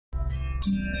যেভাবে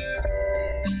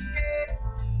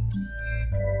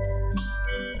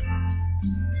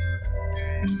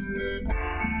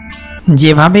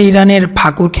ইরানের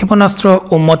ফাকুর ক্ষেপণাস্ত্র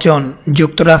উন্মোচন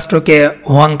যুক্তরাষ্ট্রকে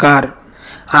হুঙ্কার,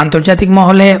 আন্তর্জাতিক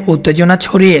মহলে উত্তেজনা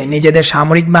ছড়িয়ে নিজেদের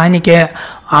সামরিক বাহিনীকে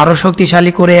আরও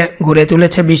শক্তিশালী করে গড়ে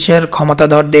তুলেছে বিশ্বের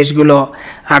ক্ষমতাধর দেশগুলো।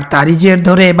 আর তারই জের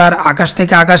ধরে এবার আকাশ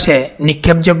থেকে আকাশে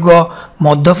নিক্ষেপযোগ্য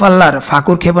মধ্যপাল্লার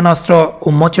ফাকুর ক্ষেপণাস্ত্র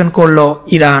উন্মোচন করল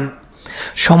ইরান।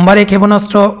 সোমবার এই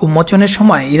ক্ষেপণাস্ত্র উন্মোচনের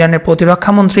সময় ইরানের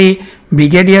প্রতিরক্ষামন্ত্রী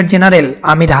ব্রিগেডিয়ার জেনারেল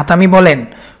আমির হাতামি বলেন,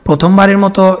 প্রথমবারের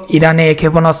মতো ইরানে এই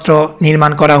ক্ষেপণাস্ত্র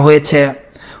নির্মাণ করা হয়েছে।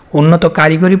 উন্নত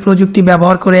কারিগরি প্রযুক্তি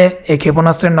ব্যবহার করে এই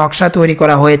ক্ষেপণাস্ত্রের নকশা তৈরি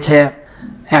করা হয়েছে।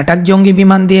 অ্যাটাক জঙ্গি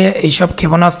বিমান দিয়ে এইসব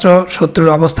ক্ষেপণাস্ত্র শত্রুর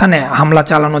অবস্থানে হামলা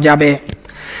চালানো যাবে।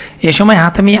 এ সময়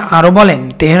হাতামি আরও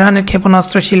বলেন, তেহরানের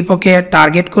ক্ষেপণাস্ত্র শিল্পকে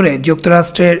টার্গেট করে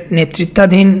যুক্তরাষ্ট্রের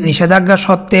নেতৃত্বাধীন নিষেধাজ্ঞা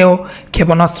সত্ত্বেও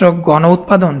ক্ষেপণাস্ত্র গণ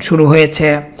উৎপাদন শুরু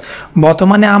হয়েছে।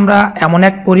 বর্তমানে আমরা এমন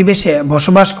এক পরিবেশে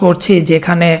বসবাস করছি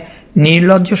যেখানে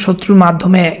নির্লজ্জ শত্রুর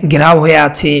মাধ্যমে ঘেরাও হয়ে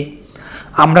আছি।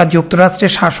 আমরা যুক্তরাষ্ট্রের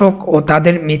শাসক ও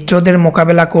তাদের মিত্রদের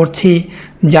মোকাবেলা করছি,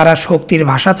 যারা শক্তির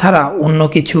ভাষা ছাড়া অন্য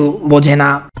কিছু বোঝে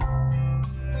না।